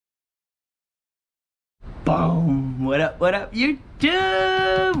Boom! What up,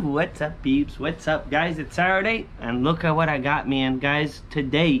 YouTube? What's up, peeps? What's up, guys? It's Saturday, and look at what I got, man. Guys,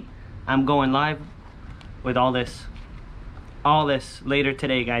 today, I'm going live with all this later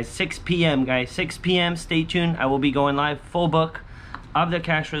today, guys. 6 p.m., guys. 6 p.m., stay tuned. I will be going live, full book of the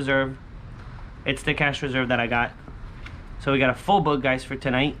cash reserve. It's the cash reserve that I got. So we got a full book, guys, for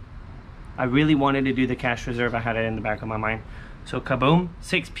tonight. I really wanted to do the cash reserve. I had it in the back of my mind. So kaboom,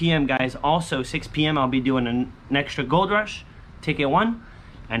 6 p.m. guys. Also 6 p.m. I'll be doing an extra gold rush, ticket 1,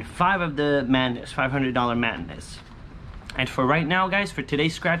 and 5 of the madness, $500 madness. And for right now, guys, for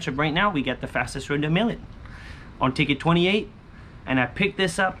today's scratch of right now, we get the fastest road to $1 million on ticket 28. And I picked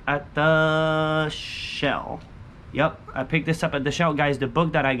this up at the Shell. Yep, I picked this up at the Shell, guys. The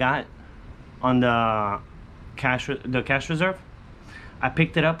book that I got on the cash reserve, I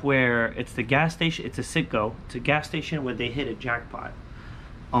picked it up where it's the gas station. It's a Citgo. It's a gas station where they hit a jackpot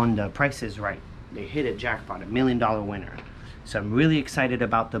on the Price is Right. They hit a jackpot, $1 million winner. So I'm really excited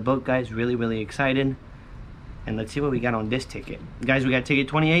about the book, guys. Really excited. And let's see what we got on this ticket, guys. We got ticket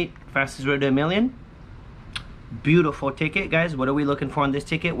 28, fastest road to $1 million. Beautiful ticket, guys. What are we looking for on this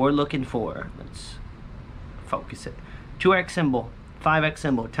ticket? We're looking for, let's focus it, 2x symbol, 5x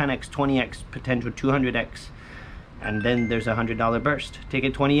symbol, 10x, 20x, potential 200x. And then there's a $100 burst.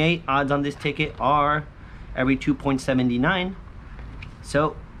 Ticket 28, odds on this ticket are every 2.79.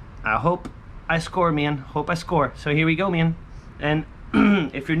 So I hope I score, man. Hope I score. So here we go, man. And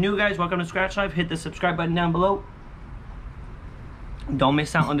if you're new, guys, welcome to Scratch Life. Hit the subscribe button down below. Don't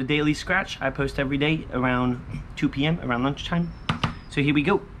miss out on the daily scratch. I post every day around 2 p.m., around lunchtime. So here we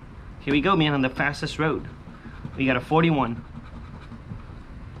go. Here we go, man, on the fastest road. We got a 41,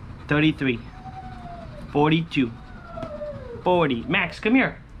 33, 42, 40. Max, come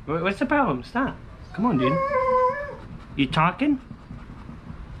here. What's the problem? Stop. Come on, dude. You talking?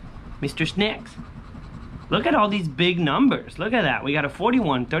 Mr. Snacks. Look at all these big numbers. Look at that. We got a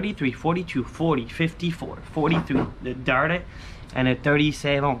 41, 33, 42, 40, 54, 43. The Dart and a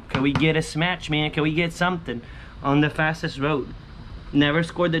 37. Can we get a smash, man? Can we get something on the fastest road? Never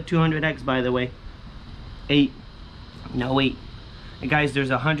scored the 200x, by the way. 8. No, 8. And guys, there's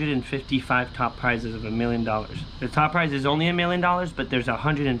 155 top prizes of $1 million. The top prize is only $1 million, but there's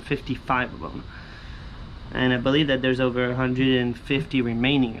 155 of them. And I believe that there's over 150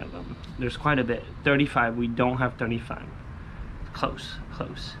 remaining of them. There's quite a bit. 35, we don't have 35. Close.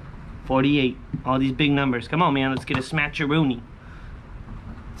 48, all these big numbers. Come on, man, let's get a smatcheroonie.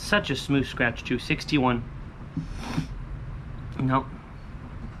 Such a smooth scratch, too. 61. Nope.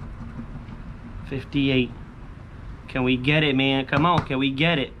 58. Can we get it, man? Come on, can we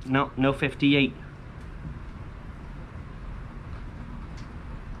get it? No, no 58.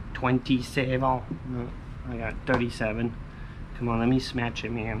 27. No, I got 37. Come on, let me smash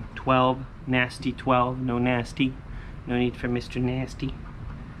it, man. 12. Nasty 12. No nasty. No need for Mr. Nasty.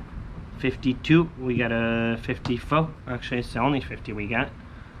 52. We got a 54. Actually, it's only 50 we got.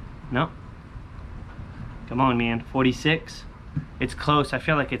 No. Come on, man. 46. It's close. I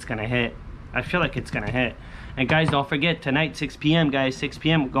feel like it's gonna hit. And guys, don't forget, tonight, 6 p.m., guys, 6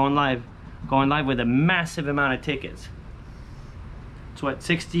 p.m., going live with a massive amount of tickets. It's what,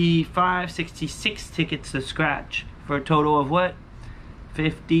 65, 66 tickets to scratch for a total of what?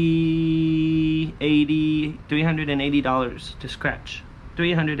 50, 80, $380 to scratch.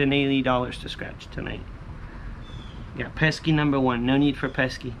 $380 to scratch tonight. Got pesky number 1. No need for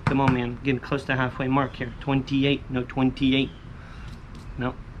pesky. Come on, man. Getting close to halfway mark here. 28. No, 28.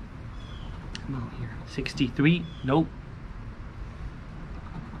 Nope. Come on here. 63. Nope.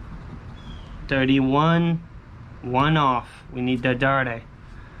 31. 1 off. We need the Darte.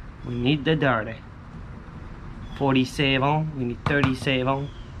 47. We need 37.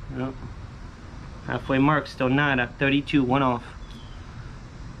 Nope. Halfway mark. Still nada. 32. 1 off.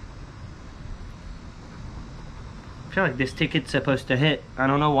 I feel like this ticket's supposed to hit. I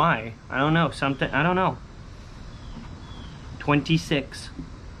don't know why. I don't know. I don't know. 26.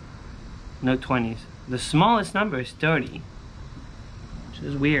 No 20s. The smallest number is 30. Which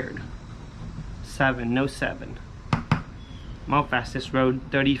is weird. 7. No 7. My fastest road.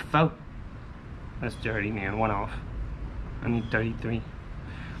 34. That's dirty, man. 1 off. I need 33.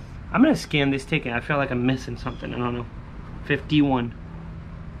 I'm gonna scan this ticket. I feel like I'm missing something. I don't know. 51.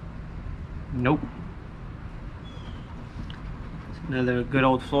 Nope. Another good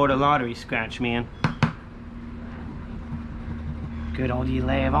old Florida lottery scratch, man. Good old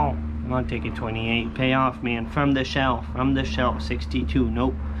 11. I'm gonna take it 28. Pay off, man. From the Shell. 62.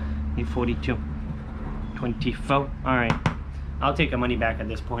 Nope. Need 42. 24. Alright. I'll take the money back at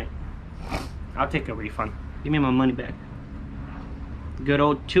this point. I'll take a refund. Give me my money back. Good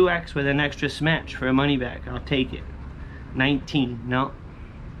old 2x with an extra smash for a money back. I'll take it. 19, no.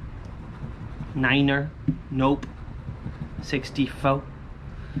 9er, nope. 64.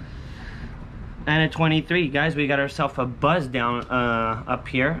 And a 23. Guys, we got ourselves a buzz down up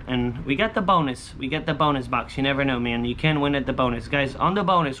here. And we got the bonus. We get the bonus box. You never know, man. You can win at the bonus. Guys, on the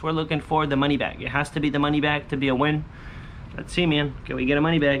bonus, we're looking for the money bag. It has to be the money bag to be a win. Let's see, man. Can we get a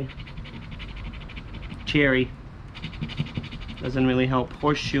money bag? Cherry. Doesn't really help.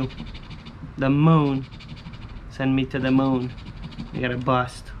 Horseshoe. The moon. Send me to the moon. We got a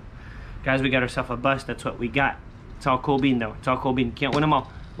bust. Guys, we got ourselves a bust. That's what we got. It's all cool bean, though. It's all cool bean. Can't win them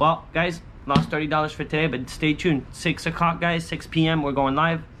all. Well, guys, lost $30 for today, but stay tuned. 6 o'clock, guys. 6 p.m. We're going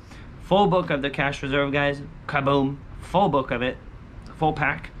live. Full book of the cash reserve, guys. Kaboom. Full book of it. Full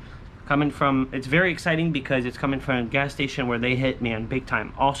pack. Coming from, it's very exciting because it's coming from a gas station where they hit, man, big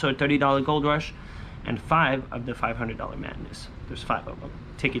time. Also a $30 gold rush and 5 of the $500 madness. There's 5 of them.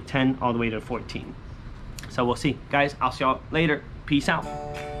 Ticket 10 all the way to 14. So we'll see. Guys, I'll see y'all later. Peace out.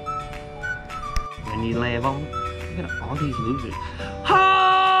 And you live on. Look at all these losers. Holy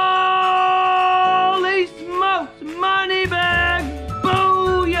smokes! Money bag!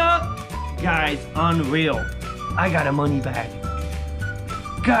 Booyah! Guys, unreal. I got a money bag.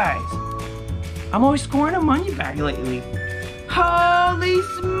 Guys, I'm always scoring a money bag lately. Holy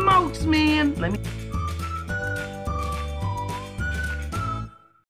smokes, man. Let me...